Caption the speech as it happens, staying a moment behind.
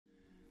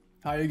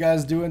How you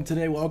guys doing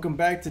today? Welcome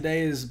back.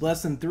 Today is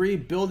lesson 3,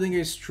 building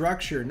a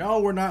structure. No,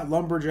 we're not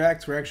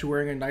lumberjacks. We're actually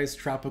wearing a nice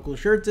tropical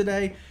shirt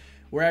today.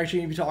 We're actually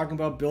going to be talking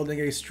about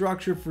building a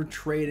structure for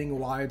trading,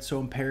 why it's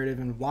so imperative,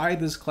 and why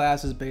this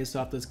class is based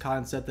off this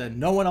concept that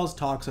no one else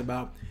talks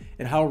about,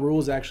 and how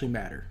rules actually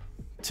matter.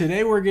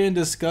 Today we're going to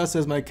discuss,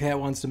 as my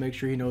cat wants to make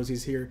sure he knows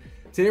he's here,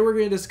 today we're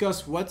going to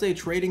discuss what's a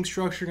trading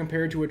structure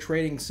compared to a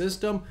trading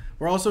system.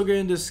 We're also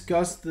going to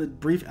discuss the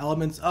brief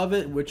elements of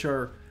it, which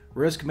are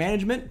risk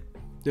management,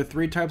 the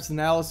 3 types of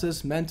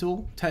analysis: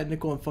 mental,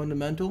 technical, and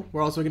fundamental.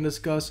 We're also going to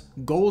discuss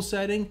goal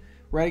setting,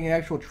 writing an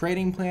actual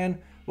trading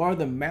plan, what are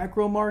the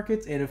macro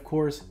markets, and of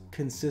course,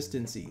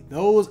 consistency.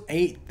 Those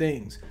 8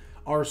 things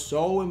are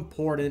so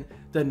important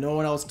that no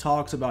one else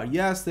talks about.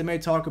 Yes, they may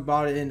talk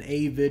about it in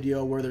a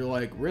video where they're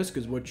like, risk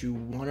is what you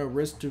want to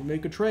risk to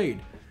make a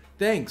trade.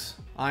 Thanks,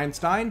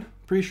 Einstein.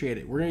 Appreciate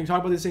it. We're going to talk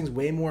about these things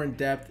way more in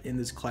depth in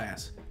this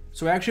class.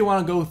 So I actually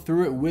want to go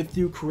through it with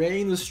you,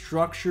 creating the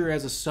structure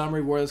as a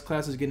summary where this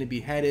class is going to be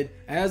headed.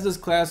 As this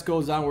class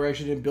goes on, we're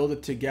actually going to build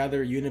it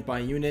together unit by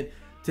unit.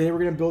 Today we're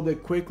going to build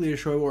it quickly to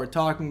show you what we're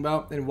talking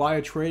about and why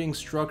a trading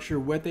structure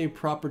with a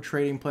proper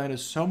trading plan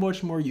is so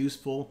much more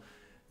useful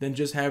than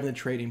just having a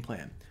trading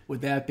plan.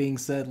 With that being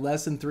said,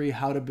 lesson 3,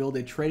 how to build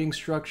a trading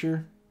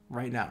structure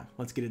right now.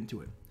 Let's get into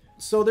it.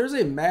 So there's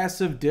a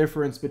massive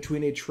difference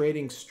between a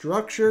trading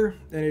structure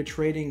and a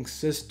trading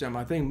system.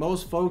 I think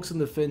most folks in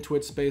the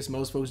FinTwit space,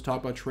 most folks who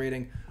talk about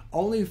trading,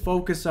 only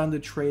focus on the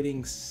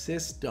trading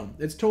system.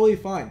 It's totally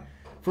fine.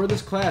 For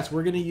this class,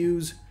 we're going to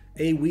use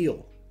a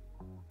wheel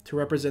to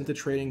represent the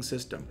trading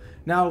system.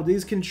 Now,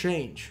 these can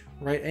change,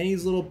 right? Any of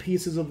these little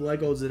pieces of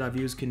Legos that I've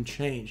used can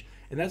change.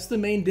 And that's the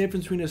main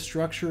difference between a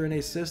structure and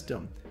a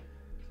system.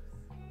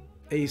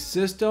 A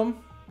system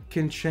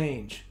can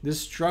change.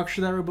 This structure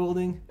that we're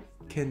building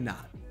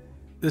cannot.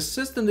 The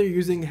system they're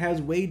using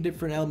has way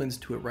different elements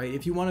to it, right?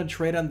 If you want to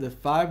trade on the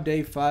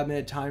 5-day,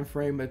 5-minute time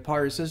frame as part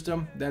of your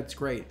system, that's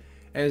great.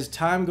 As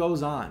time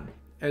goes on,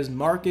 as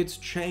markets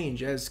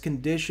change, as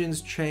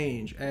conditions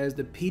change, as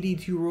the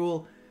PD2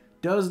 rule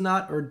does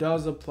not or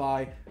does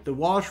apply, the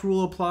wash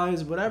rule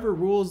applies, whatever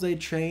rules they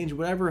change,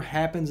 whatever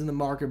happens in the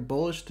market,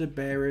 bullish to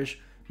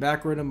bearish,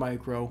 macro to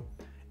micro,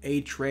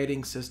 a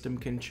trading system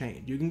can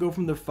change. You can go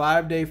from the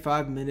 5-day,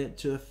 5-minute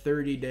to the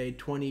 30-day,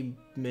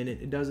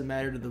 20-minute. It doesn't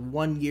matter, to the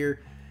 1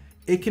 year.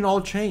 It can all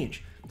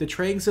change. The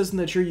trading system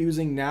that you're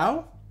using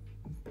now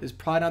is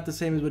probably not the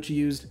same as what you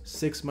used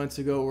 6 months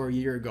ago or a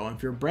year ago. And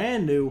if you're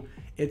brand new,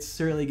 it's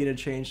certainly going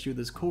to change through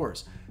this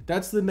course.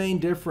 That's the main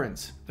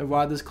difference of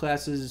why this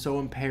class is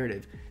so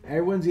imperative.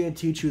 Everyone's going to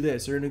teach you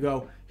this. They're going to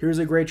go, here's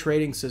a great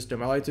trading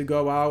system. I like to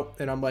go out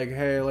and I'm like,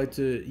 hey, I like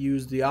to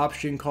use the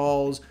option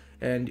calls.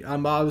 And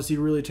I'm obviously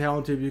really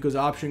talented because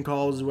option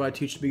calls is what I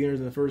teach to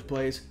beginners in the first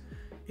place.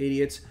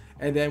 Idiots.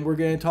 And then we're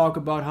going to talk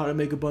about how to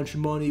make a bunch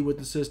of money with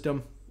the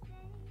system.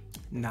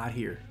 Not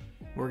here.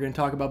 We're going to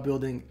talk about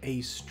building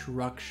a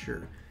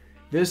structure.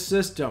 This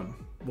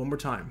system, one more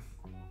time,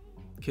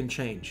 can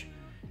change.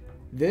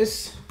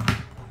 These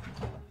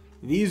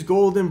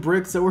golden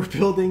bricks that we're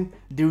building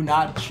do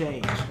not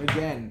change.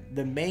 Again,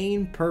 the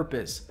main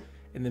purpose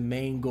and the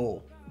main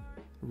goal.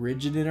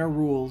 Rigid in our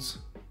rules,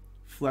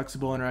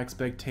 flexible in our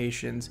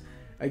expectations.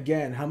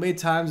 Again, how many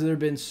times have there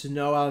been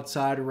snow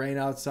outside, rain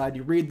outside?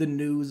 You read the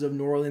news of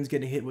New Orleans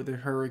getting hit with a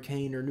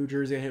hurricane, or New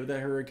Jersey getting hit with a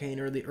hurricane,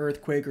 or the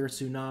earthquake or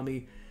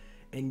tsunami,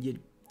 and you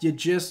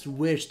just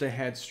wish they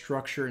had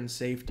structure and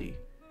safety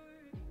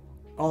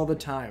all the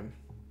time.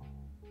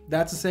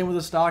 That's the same with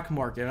the stock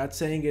market. I'm not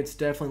saying it's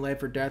definitely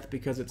life or death,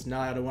 because it's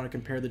not. I don't want to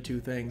compare the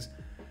two things.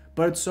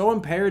 But it's so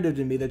imperative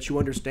to me that you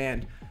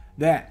understand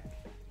that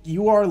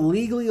you are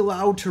legally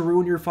allowed to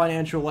ruin your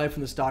financial life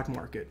in the stock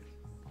market.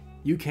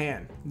 You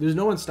can. There's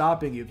no one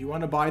stopping you. If you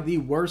want to buy the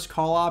worst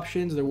call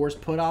options, the worst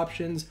put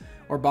options,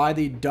 or buy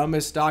the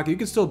dumbest stock, you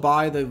can still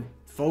buy the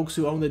folks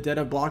who own the debt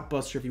of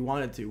Blockbuster if you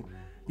wanted to.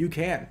 You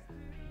can.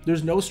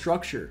 There's no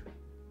structure.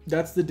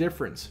 That's the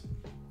difference.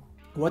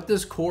 What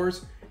this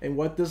course and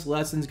what this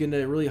lesson is going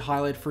to really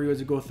highlight for you as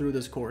you go through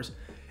this course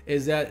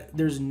is that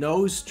there's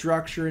no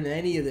structure in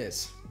any of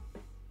this.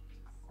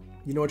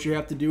 You know what you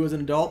have to do as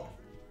an adult?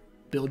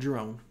 Build your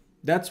own.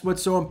 That's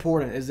what's so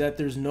important, is that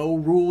there's no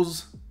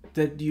rules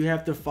that you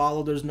have to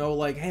follow. There's no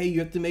like, hey, you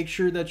have to make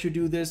sure that you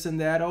do this and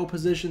that. Oh,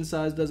 position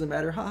size doesn't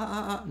matter. Ha ha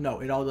ha ha.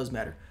 No, it all does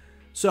matter.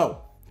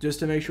 So just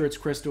to make sure it's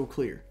crystal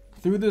clear,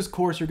 through this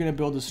course, you're going to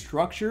build a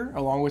structure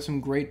along with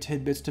some great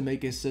tidbits to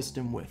make a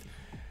system with.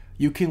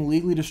 You can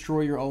legally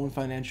destroy your own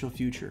financial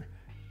future.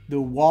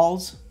 The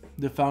walls,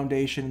 the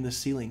foundation, and the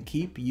ceiling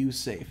keep you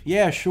safe.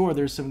 Yeah, sure,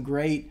 there's some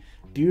great,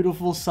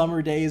 beautiful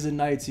summer days and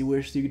nights you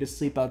wish you could just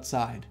sleep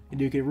outside and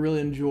you could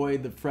really enjoy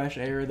the fresh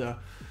air, the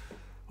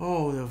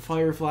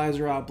fireflies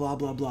are out, blah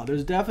blah blah.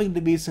 There's definitely going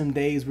to be some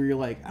days where you're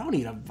like, I don't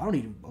need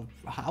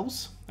a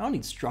house. I don't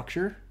need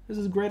structure. This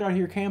is great out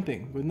here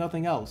camping with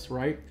nothing else,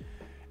 right?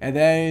 And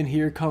then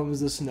here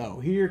comes the snow.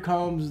 Here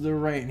comes the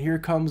rain. Here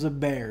comes a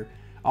bear.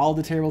 All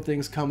the terrible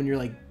things come and you're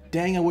like,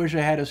 dang, I wish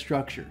I had a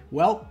structure.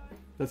 Well,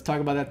 let's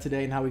talk about that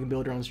today and how we can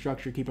build our own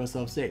structure, keep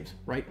ourselves safe,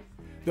 right?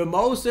 The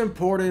most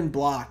important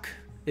block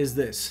is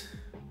this.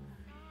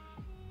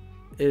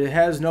 It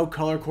has no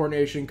color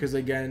coordination because,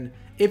 again,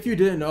 if you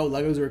didn't know,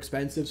 Legos are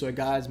expensive, so I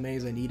got as many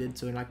as I needed,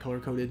 so they're not color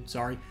coded,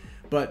 sorry.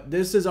 But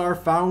this is our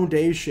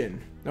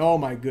foundation. Oh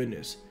my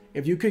goodness.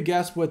 If you could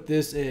guess what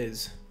this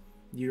is,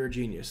 you're a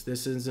genius.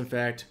 This is, in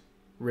fact,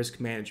 risk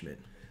management.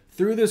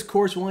 Through this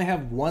course, we only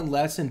have one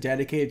lesson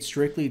dedicated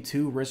strictly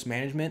to risk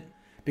management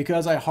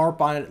because I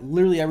harp on it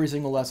literally every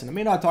single lesson. I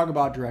may not talk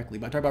about it directly,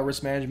 but I talk about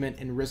risk management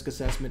and risk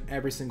assessment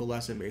every single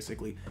lesson,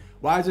 basically.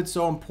 Why is it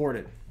so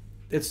important?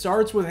 It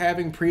starts with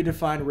having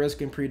predefined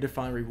risk and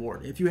predefined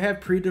reward. If you have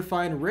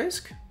predefined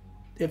risk,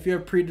 if you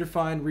have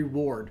predefined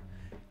reward,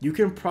 you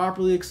can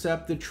properly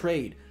accept the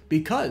trade,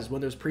 because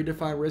when there's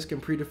predefined risk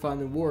and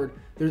predefined reward,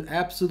 there's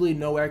absolutely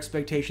no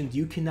expectations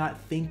you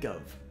cannot think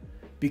of.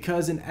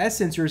 Because in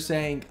essence, you're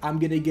saying, I'm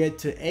going to get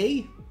to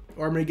A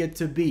or I'm going to get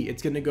to B.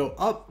 It's going to go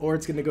up or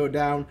it's going to go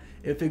down.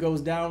 If it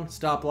goes down,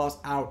 stop loss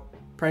out,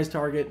 price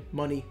target,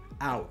 money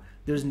out.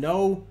 There's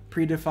no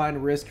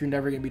predefined risk you're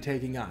never going to be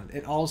taking on.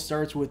 It all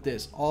starts with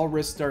this. All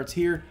risk starts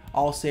here.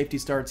 All safety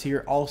starts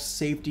here. All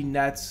safety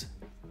nets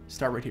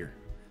start right here.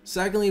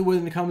 Secondly,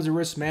 when it comes to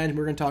risk management,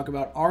 we're going to talk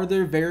about, are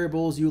there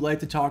variables you like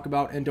to talk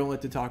about and don't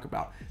like to talk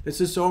about? This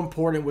is so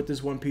important with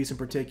this one piece in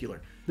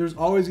particular. There's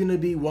always going to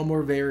be one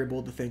more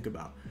variable to think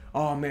about.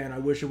 Oh man, I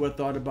wish I would have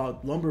thought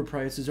about lumber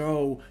prices.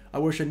 Oh, I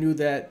wish I knew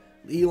that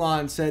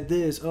Elon said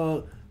this.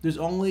 There's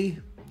only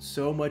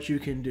so much you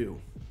can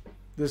do.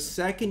 The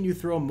second you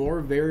throw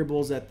more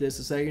variables at this,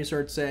 the second you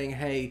start saying,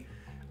 hey,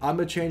 I'm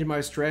going to change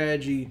my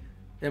strategy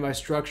and my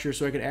structure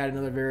so I can add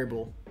another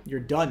variable, you're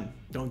done.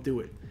 Don't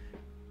do it.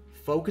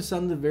 Focus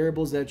on the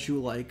variables that you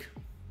like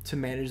to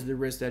manage the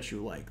risk that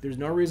you like. There's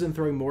no reason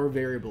throwing more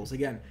variables.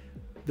 Again,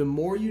 the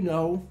more you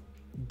know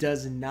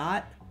does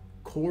not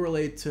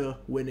correlate to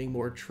winning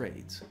more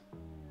trades.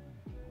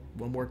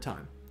 One more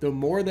time. The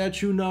more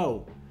that you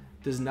know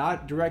does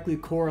not directly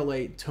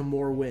correlate to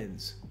more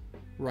wins,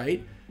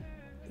 right?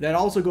 That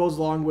also goes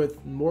along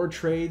with more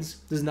trades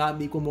does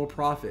not equal more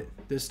profit.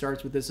 This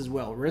starts with this as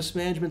well. Risk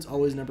management's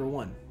always number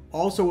one.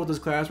 Also with this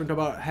class, we're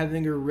talking about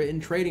having a written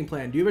trading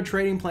plan. Do you have a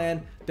trading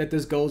plan that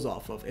this goes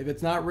off of? If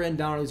it's not written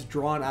down, it's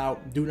drawn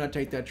out, do not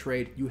take that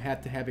trade. You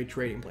have to have a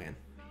trading plan.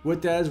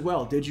 With that as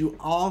well, did you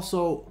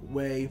also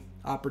weigh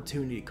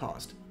opportunity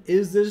cost?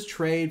 Is this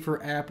trade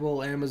for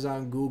Apple,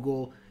 Amazon,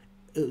 Google,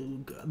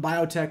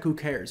 biotech, who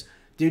cares?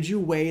 Did you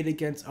weigh it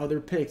against other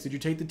picks? Did you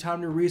take the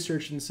time to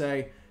research and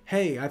say,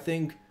 hey, I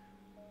think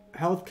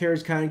healthcare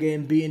is kind of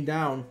getting beaten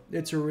down.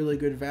 It's a really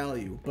good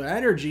value. But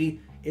energy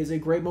is a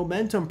great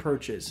momentum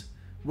purchase.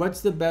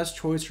 What's the best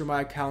choice for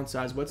my account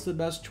size? What's the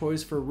best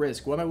choice for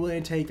risk? What am I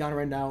willing to take on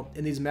right now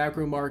in these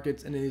macro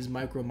markets and in these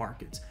micro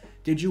markets?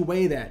 Did you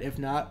weigh that? If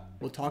not,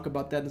 we'll talk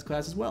about that in this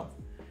class as well.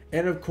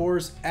 And of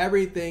course,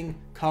 everything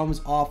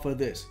comes off of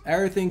this.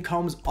 Everything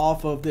comes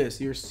off of this.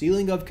 Your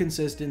ceiling of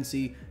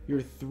consistency,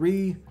 your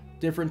 3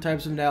 different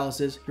types of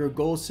analysis, your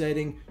goal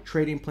setting,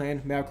 trading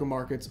plan, macro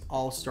markets,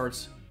 all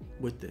starts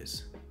with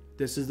this.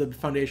 This is the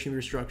foundation of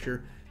your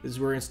structure. This is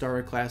where we're gonna start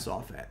our class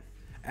off at.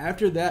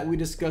 After that, we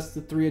discussed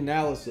the 3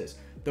 analysis.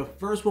 The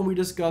first one we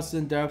discussed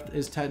in depth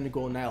is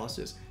technical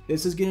analysis.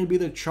 This is going to be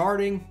the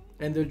charting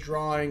and the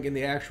drawing and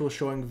the actual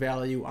showing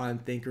value on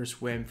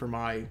Thinkorswim for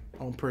my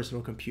own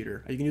personal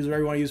computer. You can use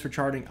whatever you want to use for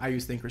charting. I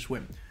use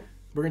Thinkorswim.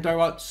 We're going to talk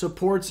about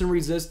supports and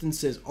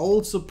resistances.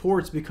 Old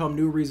supports become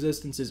new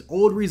resistances.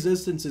 Old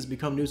resistances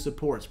become new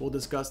supports. We'll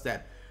discuss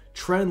that.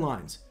 Trend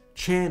lines,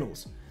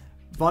 channels,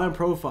 volume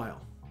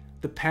profile.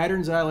 The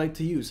patterns that I like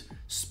to use.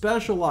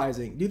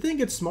 Specializing. Do you think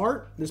it's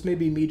smart? This may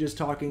be me just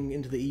talking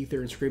into the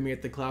ether and screaming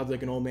at the clouds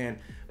like an old man.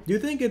 Do you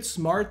think it's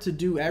smart to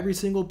do every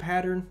single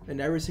pattern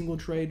and every single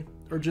trade,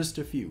 or just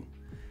a few?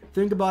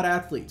 Think about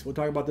athletes. We'll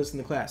talk about this in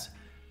the class.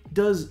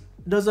 Does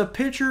a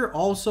pitcher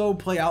also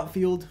play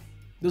outfield?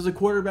 Does a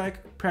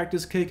quarterback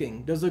practice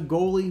kicking? Does a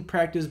goalie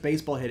practice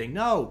baseball hitting?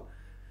 No.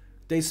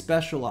 They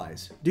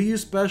specialize. Do you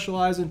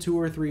specialize in 2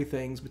 or 3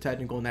 things with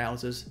technical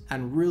analysis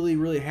and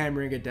really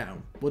hammering it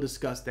down? We'll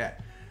discuss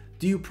that.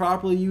 Do you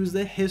properly use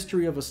the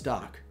history of a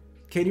stock?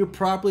 Can you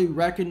properly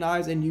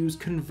recognize and use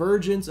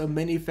convergence of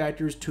many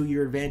factors to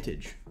your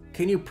advantage?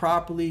 Can you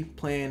properly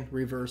plan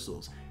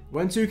reversals?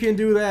 Once you can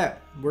do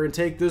that, we're gonna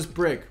take this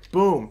brick,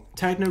 boom,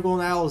 technical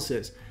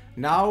analysis.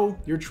 Now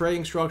your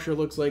trading structure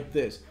looks like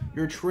this.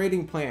 Your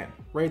trading plan,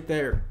 right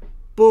there,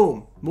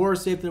 boom, more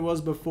safe than it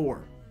was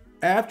before.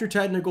 After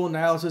technical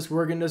analysis,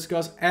 we're going to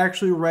discuss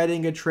actually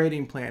writing a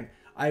trading plan.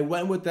 I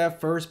went with that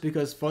first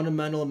because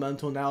fundamental and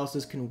mental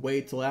analysis can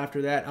wait till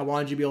after that. I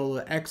wanted you to be able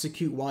to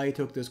execute while you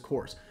took this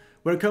course.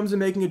 When it comes to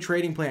making a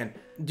trading plan,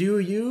 do you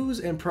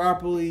use and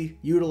properly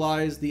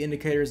utilize the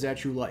indicators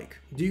that you like?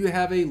 Do you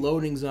have a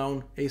loading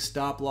zone, a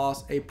stop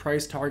loss, a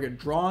price target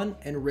drawn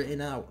and written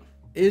out?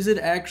 Is it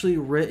actually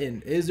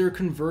written? Is there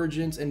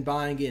convergence and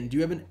buying in? Do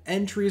you have an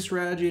entry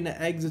strategy and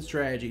an exit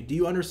strategy? Do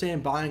you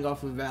understand buying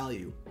off of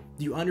value?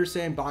 Do you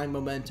understand buying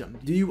momentum?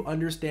 Do you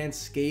understand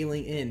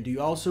scaling in? Do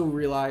you also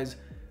realize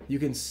you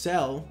can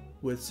sell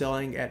with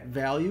selling at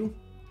value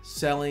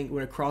selling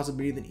when it crosses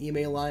beneath an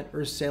email line,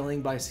 or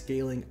selling by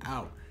scaling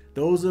out.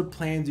 Those are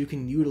plans you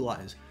can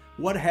utilize.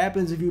 What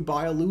happens if you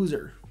buy a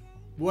loser?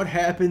 What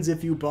happens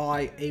if you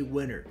buy a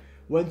winner?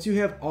 Once you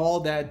have all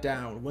that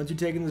down, once you've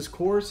taken this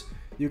course,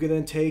 you can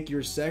then take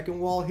your second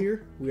wall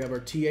here. We have our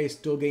TA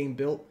still getting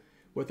built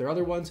with our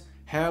other ones.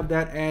 Have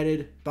that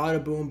added,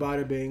 bada boom,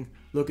 bada bing,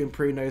 looking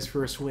pretty nice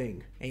for a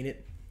swing, ain't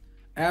it?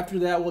 After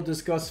that, we'll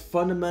discuss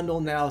fundamental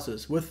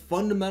analysis. With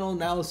fundamental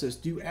analysis,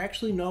 do you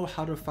actually know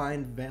how to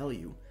find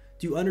value?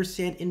 Do you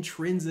understand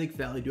intrinsic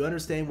value? Do you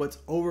understand what's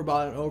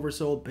overbought and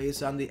oversold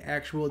based on the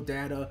actual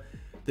data,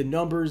 the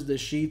numbers, the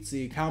sheets,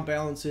 the account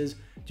balances?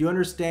 Do you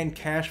understand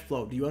cash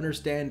flow? Do you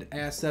understand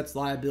assets,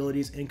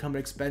 liabilities, income, and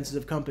expenses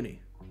of company?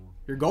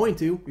 You're going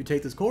to, you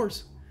take this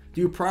course. Do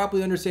you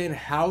properly understand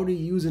how to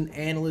use an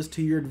analyst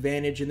to your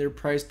advantage in their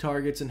price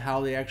targets and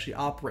how they actually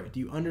operate? Do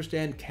you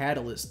understand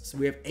catalysts?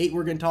 We have 8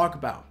 we're going to talk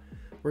about.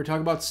 We're going to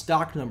talk about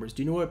stock numbers.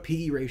 Do you know what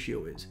PE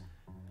ratio is?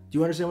 Do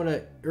you understand what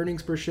an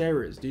earnings per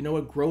share is? Do you know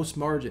what gross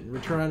margin,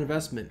 return on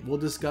investment? We'll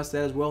discuss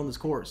that as well in this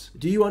course.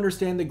 Do you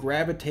understand the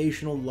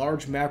gravitational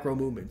large macro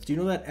movements? Do you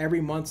know that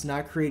every month's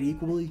not created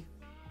equally?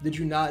 Did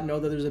you not know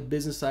that there's a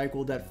business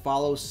cycle that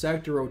follows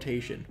sector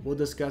rotation? We'll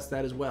discuss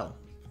that as well.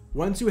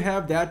 Once you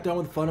have that done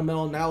with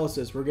fundamental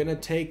analysis, we're going to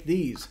take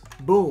these.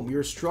 Boom,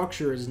 your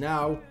structure is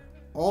now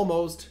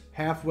almost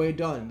halfway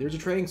done. There's a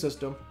trading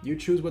system. You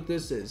choose what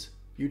this is.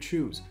 You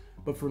choose.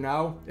 But for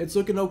now, it's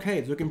looking okay.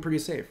 It's looking pretty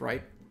safe,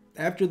 right?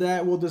 After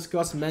that, we'll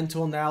discuss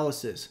mental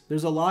analysis.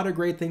 There's a lot of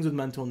great things with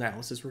mental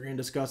analysis we're going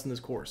to discuss in this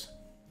course.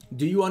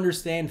 Do you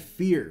understand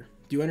fear?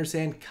 Do you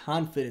understand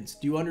confidence?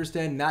 Do you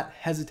understand not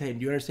hesitating?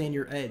 Do you understand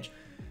your edge?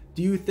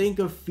 Do you think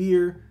of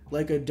fear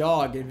like a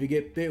dog? If you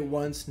get bit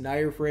once, now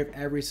you're afraid of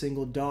every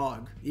single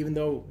dog, even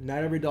though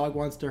not every dog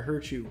wants to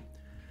hurt you.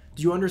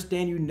 Do you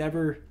understand you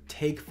never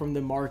take from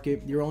the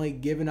market? You're only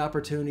given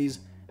opportunities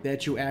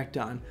that you act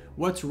on.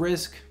 What's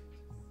risk?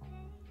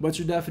 What's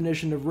your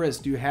definition of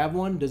risk? Do you have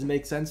one? Does it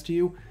make sense to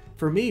you?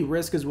 For me,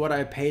 risk is what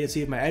I pay to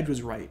see if my edge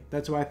was right.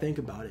 That's how I think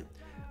about it.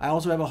 I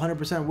also have a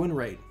 100% win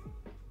rate.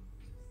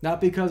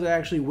 Not because I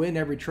actually win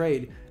every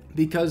trade,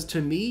 because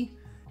to me,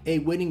 a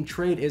winning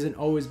trade isn't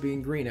always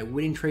being green. A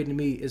winning trade to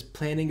me is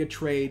planning a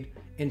trade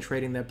and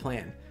trading that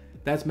plan.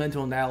 That's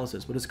mental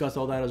analysis. We'll discuss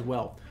all that as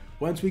well.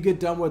 Once we get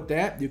done with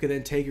that, you can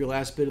then take your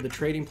last bit of the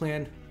trading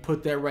plan,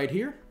 put that right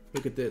here.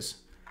 Look at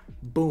this.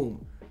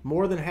 Boom.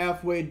 More than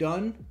halfway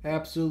done.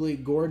 Absolutely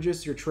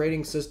gorgeous. Your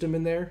trading system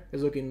in there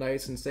is looking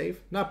nice and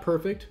safe. Not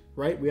perfect,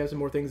 right? We have some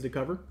more things to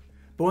cover.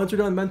 But once we're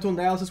done with mental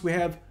analysis, we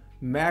have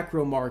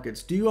macro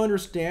markets. Do you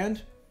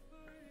understand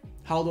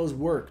how those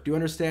work? Do you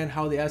understand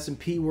how the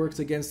S&P works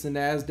against the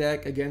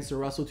NASDAQ, against the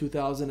Russell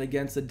 2000,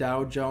 against the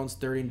Dow Jones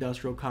 30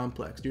 Industrial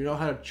Complex? Do you know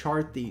how to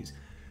chart these?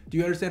 Do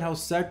you understand how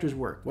sectors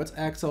work? What's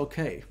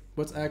XLK?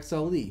 What's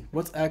XLE?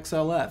 What's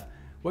XLF?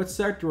 What's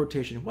sector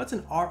rotation? What's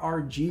an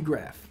RRG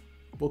graph?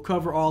 We'll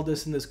cover all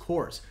this in this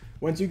course.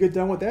 Once you get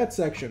done with that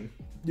section,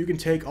 you can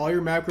take all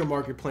your macro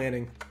market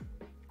planning,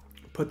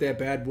 put that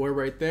bad boy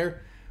right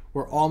there.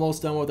 We're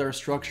almost done with our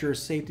structure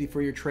safety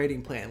for your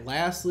trading plan.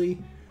 Lastly,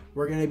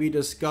 we're going to be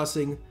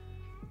discussing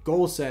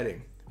goal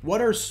setting.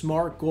 What are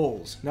SMART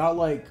goals? Not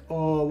like,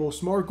 oh, well,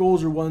 SMART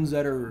goals are ones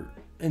that are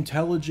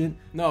intelligent.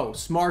 No,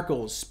 SMART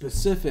goals,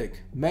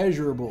 specific,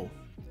 measurable,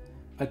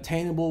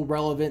 attainable,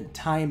 relevant,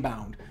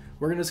 time-bound.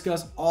 We're going to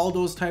discuss all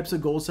those types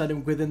of goal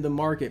setting within the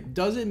market.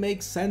 Does it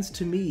make sense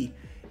to me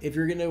if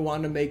you're going to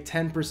want to make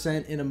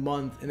 10% in a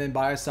month and then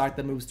buy a stock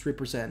that moves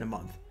 3% in a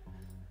month?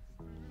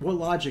 What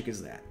logic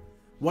is that?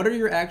 What are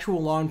your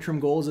actual long-term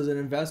goals as an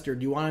investor?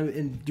 Do you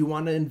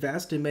want to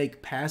invest and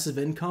make passive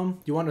income?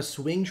 Do you want to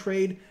swing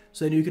trade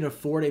so that you can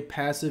afford a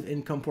passive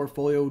income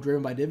portfolio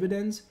driven by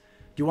dividends?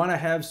 Do you want to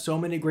have so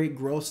many great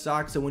growth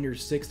stocks that when you're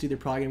 60, they're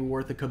probably going to be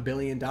worth $1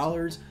 billion?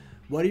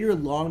 What are your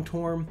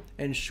long-term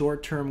and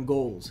short-term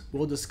goals?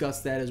 We'll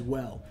discuss that as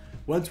well.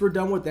 Once we're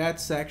done with that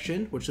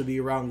section, which will be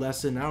around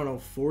lesson,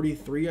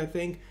 43, I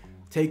think,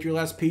 take your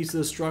last piece of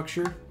the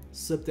structure,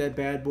 slip that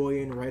bad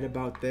boy in right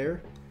about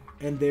there,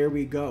 and there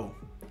we go.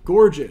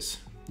 Gorgeous.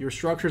 Your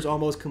structure is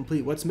almost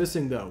complete. What's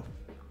missing though?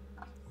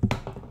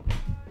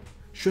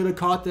 Should have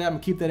caught that. I'm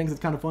gonna keep that in because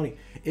it's kind of funny.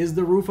 Is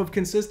the roof of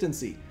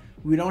consistency.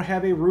 We don't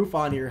have a roof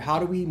on here. How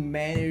do we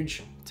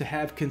manage to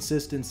have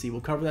consistency?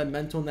 We'll cover that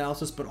mental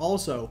analysis, but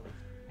also,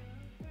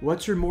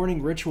 what's your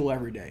morning ritual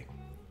every day?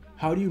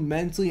 How do you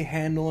mentally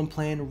handle and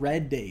plan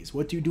red days?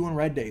 What do you do on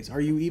red days? Are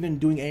you even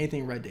doing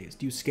anything red days?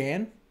 Do you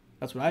scan?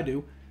 That's what I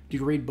do. Do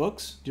you read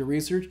books? Do you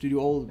research? Do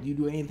you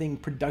do anything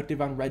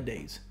productive on red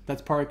days?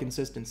 That's part of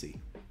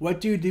consistency.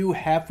 What do you do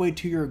halfway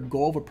to your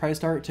goal of a price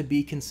target to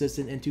be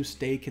consistent and to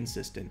stay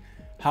consistent?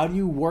 How do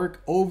you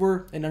work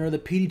over and under the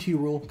PDT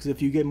rule? Because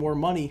if you get more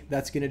money,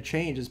 that's going to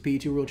change as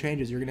PDT rule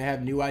changes. You're going to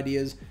have new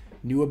ideas,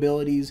 new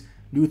abilities,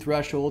 new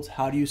thresholds.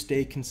 How do you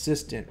stay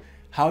consistent?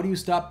 How do you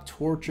stop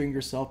torturing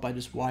yourself by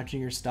just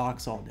watching your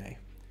stocks all day?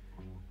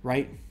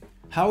 Right?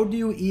 How do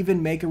you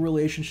even make a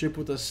relationship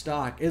with a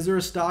stock? Is there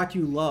a stock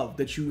you love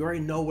that you already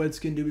know what it's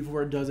going to do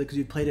before it does it because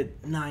you played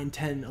it 9,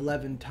 10,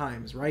 11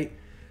 times, right?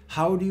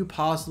 How do you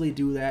possibly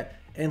do that?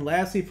 And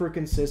lastly, for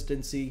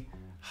consistency,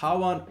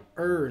 how on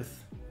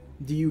earth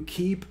do you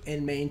keep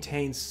and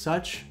maintain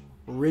such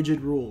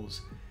rigid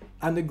rules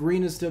on the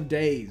greenest of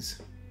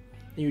days?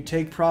 And you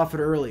take profit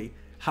early.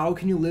 How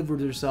can you live with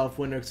yourself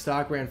when a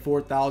stock ran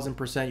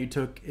 4,000% you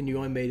took and you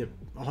only made it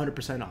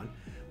 100% on?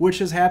 Which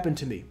has happened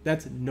to me.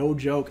 That's no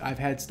joke. I've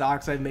had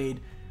stocks I've made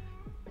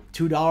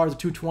 $2 or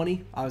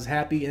 $2.20. I was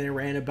happy, and it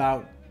ran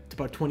about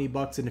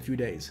 $20 in a few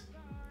days.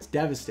 It's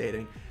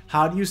devastating.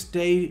 How do you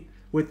stay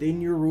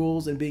within your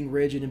rules and being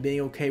rigid and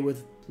being okay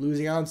with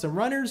losing out on some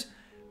runners?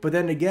 But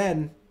then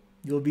again,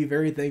 you'll be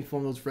very thankful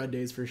in those red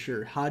days for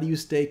sure. How do you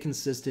stay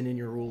consistent in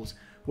your rules?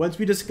 Once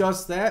we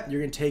discuss that, you're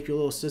going to take your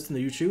little system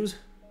that you choose,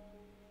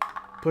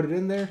 put it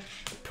in there,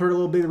 put a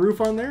little big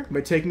roof on there. It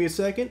might take me a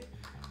second.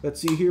 Let's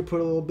see here,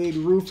 put a little big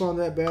roof on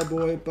that bad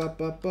boy. Bop,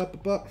 bop, bop,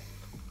 bop, bop.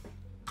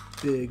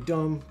 Big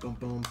dumb, bum,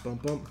 bum, bum,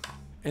 bum.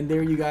 And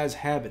there you guys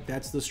have it.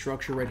 That's the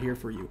structure right here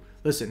for you.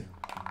 Listen,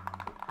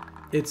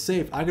 it's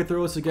safe. I could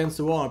throw this against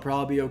the wall and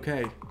probably be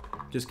okay.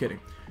 Just kidding.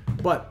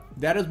 But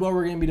that is what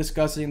we're going to be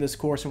discussing in this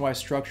course and why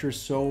structure is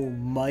so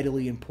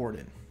mightily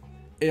important.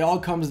 It all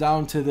comes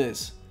down to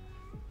this.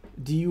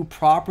 Do you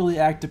properly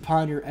act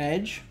upon your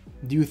edge?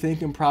 Do you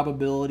think in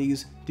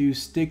probabilities? Do you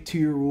stick to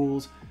your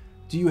rules?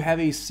 Do you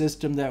have a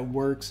system that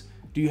works?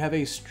 Do you have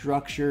a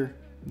structure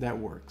that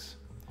works?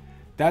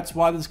 That's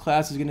why this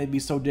class is going to be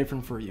so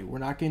different for you. We're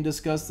not going to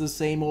discuss the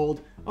same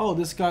old, oh,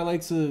 this guy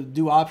likes to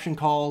do option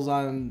calls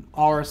on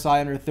RSI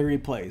under 30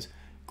 plays.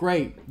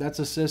 Great, that's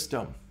a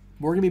system.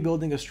 We're going to be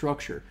building a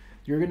structure.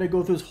 You're going to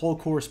go through this whole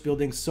course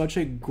building such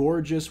a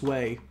gorgeous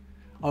way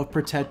of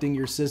protecting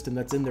your system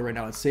that's in there right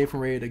now. It's safe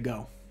and ready to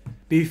go.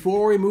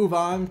 Before we move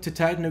on to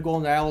technical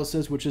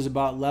analysis, which is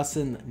about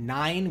lesson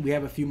 9, we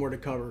have a few more to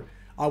cover.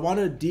 I want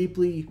to deep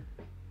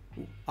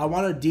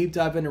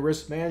dive into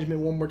risk management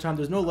one more time.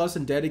 There's no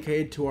lesson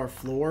dedicated to our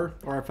floor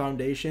or our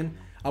foundation.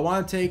 I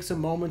want to take some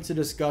moments to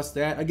discuss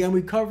that. Again,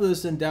 we cover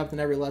this in depth in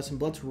every lesson,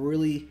 but let's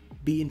really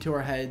beat into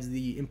our heads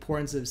the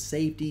importance of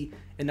safety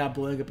and not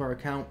blowing up our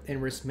account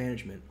and risk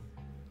management.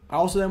 I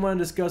also then want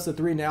to discuss the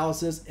 3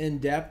 analysis in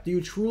depth. Do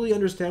you truly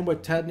understand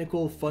what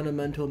technical,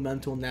 fundamental,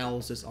 mental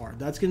analysis are?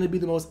 That's going to be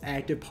the most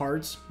active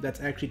parts that's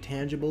actually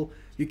tangible.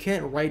 You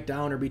can't write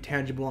down or be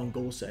tangible on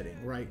goal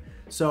setting, right?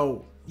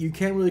 So you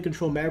can't really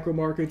control macro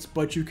markets,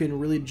 but you can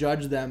really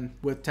judge them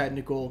with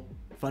technical,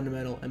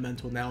 fundamental, and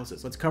mental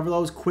analysis. Let's cover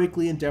those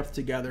quickly in depth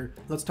together.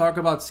 Let's talk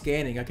about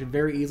scanning. I could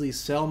very easily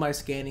sell my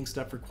scanning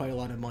stuff for quite a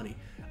lot of money.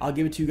 I'll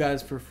give it to you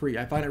guys for free.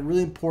 I find it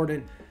really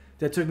important.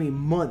 That took me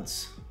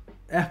months,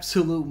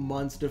 absolute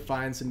months, to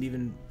find some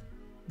even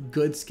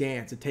good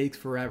scans. It takes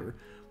forever.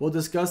 We'll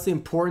discuss the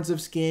importance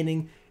of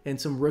scanning and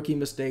some rookie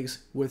mistakes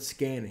with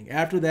scanning.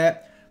 After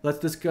that, let's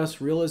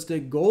discuss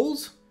realistic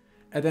goals,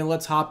 and then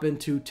let's hop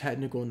into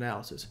technical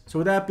analysis. So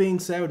with that being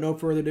said, with no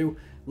further ado,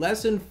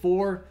 lesson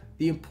 4,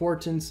 the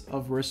importance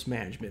of risk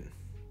management.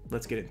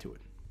 Let's get into it.